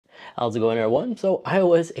How's it going, everyone? So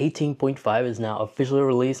iOS 18.5 is now officially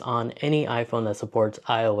released on any iPhone that supports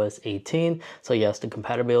iOS 18. So yes, the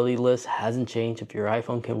compatibility list hasn't changed. If your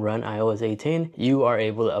iPhone can run iOS 18, you are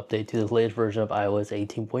able to update to the latest version of iOS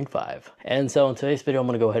 18.5. And so in today's video, I'm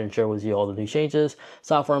going to go ahead and share with you all the new changes,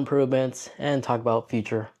 software improvements, and talk about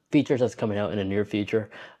features that's coming out in the near future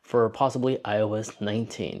for possibly iOS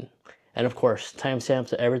 19. And of course, timestamps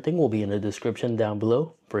to everything will be in the description down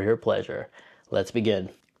below for your pleasure. Let's begin.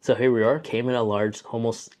 So here we are, came in a large,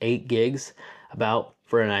 almost 8 gigs, about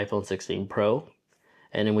for an iPhone 16 Pro.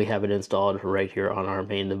 And then we have it installed right here on our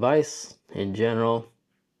main device. In general,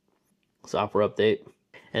 software update.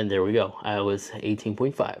 And there we go, iOS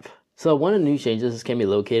 18.5. So one of the new changes can be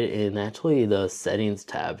located in actually the settings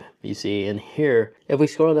tab. You see in here, if we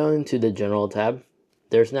scroll down into the general tab,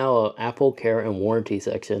 there's now an AppleCare and Warranty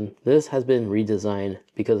section. This has been redesigned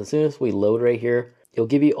because as soon as we load right here, it'll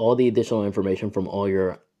give you all the additional information from all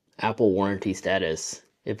your Apple warranty status,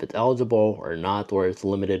 if it's eligible or not, or it's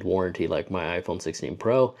limited warranty like my iPhone 16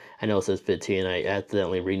 Pro. I know it says 15, I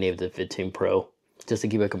accidentally renamed it 15 Pro just to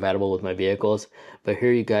keep it compatible with my vehicles. But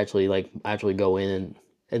here you can actually go in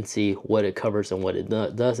and see what it covers and what it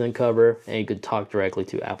doesn't cover, and you could talk directly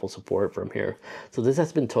to Apple support from here. So this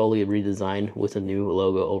has been totally redesigned with a new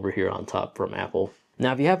logo over here on top from Apple.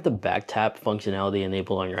 Now, if you have the back tap functionality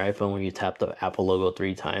enabled on your iPhone, when you tap the Apple logo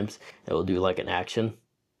 3 times, it will do like an action.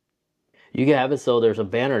 You can have it so there's a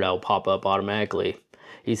banner that will pop up automatically.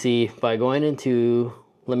 You see, by going into,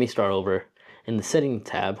 let me start over, in the settings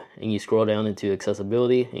tab, and you scroll down into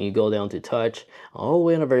accessibility, and you go down to touch, all the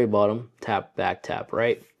way on the very bottom, tap back tap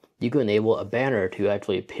right. You can enable a banner to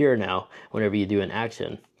actually appear now whenever you do an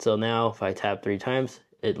action. So now if I tap 3 times,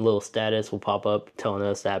 a little status will pop up telling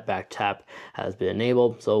us that back tap has been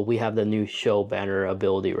enabled. So we have the new show banner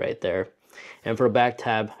ability right there. And for back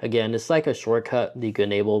tab, again, it's like a shortcut that you can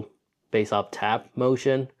enable based off tap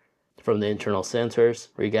motion from the internal sensors,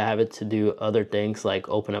 where you can have it to do other things like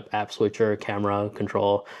open up app switcher, camera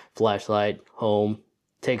control, flashlight, home,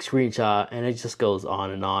 take screenshot, and it just goes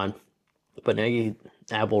on and on. But now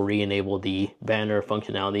Apple re-enabled the banner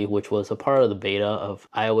functionality, which was a part of the beta of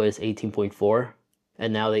iOS 18.4,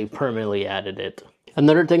 and now they permanently added it.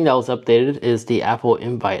 Another thing that was updated is the Apple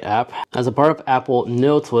Invite app. As a part of Apple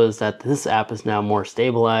Notes was that this app is now more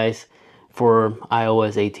stabilized for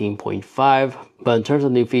iOS 18.5, but in terms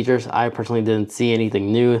of new features, I personally didn't see anything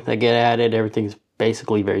new that get added. Everything's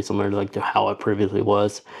basically very similar to how it previously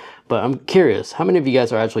was. But I'm curious, how many of you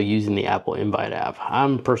guys are actually using the Apple Invite app?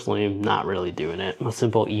 I'm personally not really doing it. A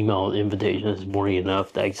simple email invitation is more than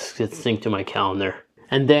enough that I just get synced to my calendar.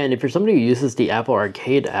 And then if you're somebody who uses the Apple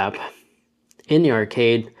Arcade app, in the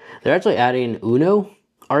arcade, they're actually adding Uno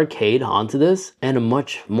Arcade onto this and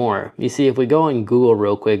much more. You see, if we go on Google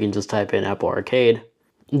real quick and just type in Apple Arcade,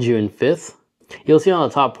 June 5th, you'll see on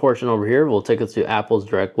the top portion over here will take us to Apple's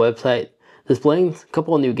direct website, displaying a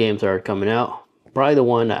couple of new games that are coming out. Probably the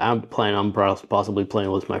one that I'm planning on possibly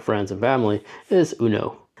playing with my friends and family is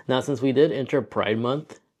Uno. Now, since we did enter Pride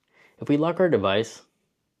Month, if we lock our device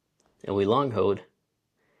and we long hold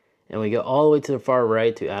and we go all the way to the far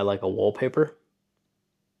right to add like a wallpaper,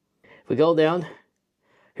 if we go down,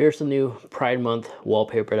 here's the new Pride Month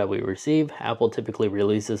wallpaper that we receive. Apple typically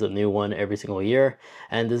releases a new one every single year,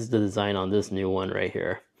 and this is the design on this new one right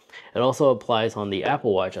here. It also applies on the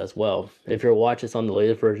Apple Watch as well. If your watch is on the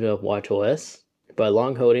latest version of watchOS, by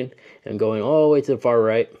long holding and going all the way to the far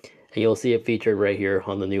right, and you'll see it featured right here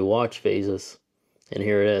on the new watch phases. And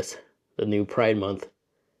here it is, the new Pride Month.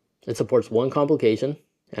 It supports 1 complication,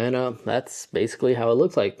 and that's basically how it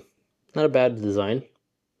looks like. Not a bad design,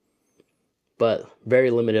 but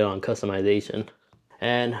very limited on customization.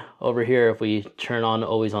 And over here, if we turn on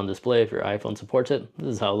always on display, if your iPhone supports it,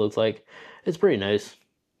 this is how it looks like. It's pretty nice.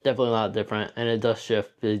 Definitely a lot different, and it does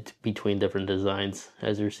shift between different designs,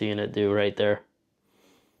 as you're seeing it do right there.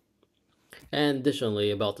 And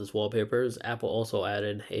additionally, about this wallpapers, Apple also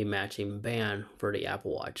added a matching band for the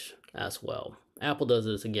Apple Watch as well. Apple does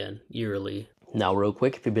this again yearly. Now real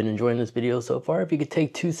quick, if you've been enjoying this video so far, if you could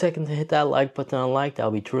take 2 seconds to hit that like button on like, that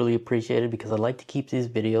would be truly appreciated, because I like to keep these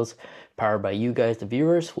videos powered by you guys, the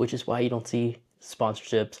viewers, which is why you don't see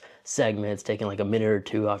sponsorships, segments taking like a minute or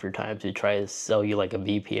 2 off your time to try to sell you like a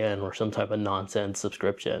VPN or some type of nonsense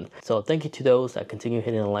subscription. So thank you to those that continue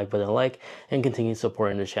hitting the like button and continue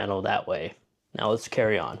supporting the channel that way. Now let's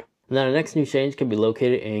carry on. Now the next new change can be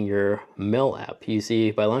located in your Mail app. You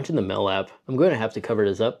see, by launching the Mail app, I'm going to have to cover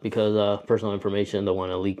this up because personal information, don't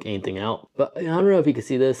want to leak anything out. But I don't know if you can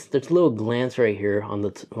see this. There's a little glance right here on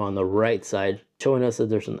the right side showing us that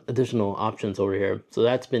there's some additional options over here. So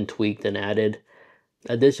that's been tweaked and added.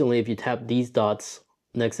 Additionally, if you tap these dots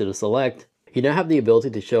next to the select, you now have the ability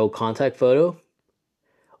to show contact photo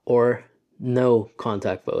or no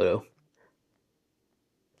contact photo.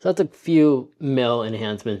 So that's a few mail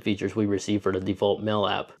enhancement features we receive for the default mail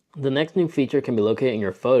app. The next new feature can be located in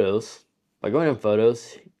your photos. By going in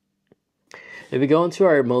photos, if we go into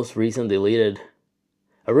our most recent deleted,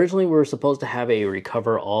 originally we were supposed to have a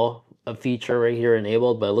recover all feature right here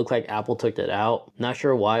enabled, but it looked like Apple took it out. Not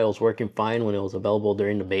sure why. It was working fine when it was available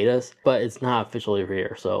during the betas, but it's not officially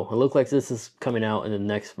here. So it looks like this is coming out in the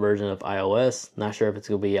next version of iOS. Not sure if it's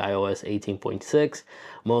going to be iOS 18.6.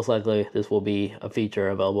 Most likely this will be a feature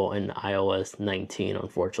available in iOS 19,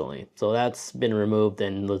 unfortunately. So that's been removed,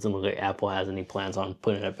 and doesn't look like Apple has any plans on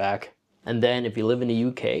putting it back. And then if you live in the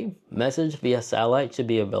UK, message via satellite should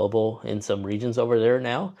be available in some regions over there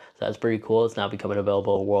now. So that's pretty cool. It's now becoming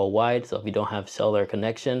available worldwide. So if you don't have cellular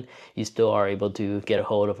connection, you still are able to get a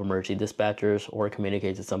hold of emergency dispatchers or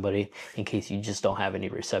communicate to somebody in case you just don't have any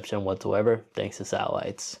reception whatsoever, thanks to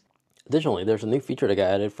satellites. Additionally, there's a new feature that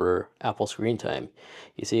got added for Apple Screen Time.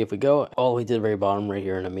 You see, if we go all the way to the very bottom right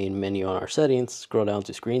here in the main menu on our settings, scroll down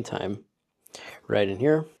to Screen Time, right in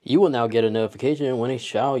here, you will now get a notification when a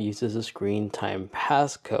child uses a screen time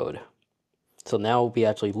passcode. So now it will be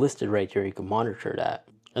actually listed right here. You can monitor that.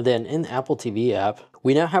 And then in the Apple TV app,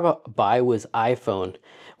 we now have a buy with iPhone,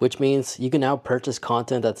 which means you can now purchase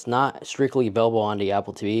content that's not strictly available on the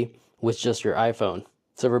Apple TV with just your iPhone.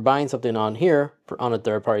 So if you're buying something on here on a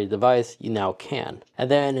third-party device, you now can.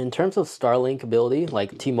 And then in terms of Starlink ability,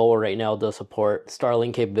 like T-Mobile right now does support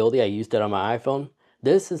Starlink capability. I used it on my iPhone.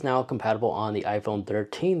 This is now compatible on the iPhone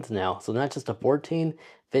 13s now. So not just the 14,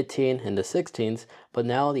 15, and the 16s, but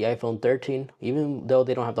now the iPhone 13, even though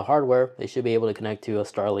they don't have the hardware, they should be able to connect to a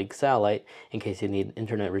Starlink satellite in case you need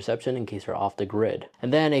internet reception, in case you're off the grid.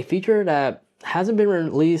 And then a feature that hasn't been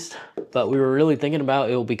released, but we were really thinking about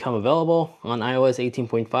it will become available on iOS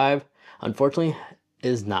 18.5, unfortunately,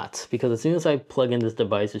 is not, because as soon as I plug in this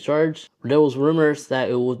device to charge, there was rumors that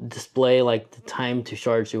it will display like the time to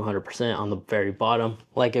charge to 100% on the very bottom,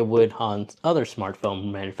 like it would on other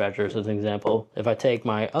smartphone manufacturers. As an example, if I take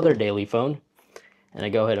my other daily phone and I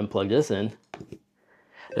go ahead and plug this in,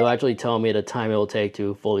 it'll actually tell me the time it will take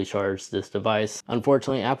to fully charge this device.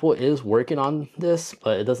 Unfortunately, Apple is working on this,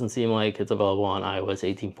 but it doesn't seem like it's available on iOS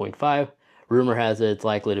 18.5. Rumor has it it's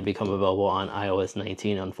likely to become available on iOS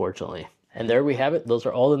 19, unfortunately. And there we have it. Those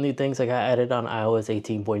are all the new things that got added on iOS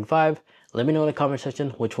 18.5. Let me know in the comment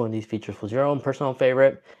section which one of these features was your own personal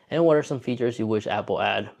favorite, and what are some features you wish Apple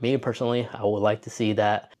add. Me personally, I would like to see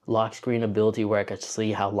that lock screen ability where I can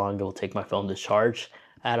see how long it will take my phone to charge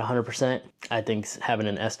at 100%. I think having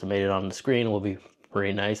an estimated on the screen will be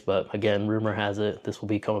pretty nice, but again, rumor has it this will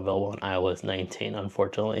become available on iOS 19,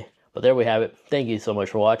 unfortunately. But there we have it. Thank you so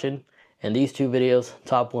much for watching. And these two videos,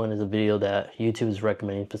 top one is a video that YouTube is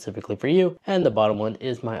recommending specifically for you, and the bottom one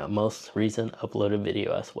is my most recent uploaded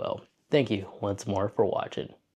video as well. Thank you once more for watching.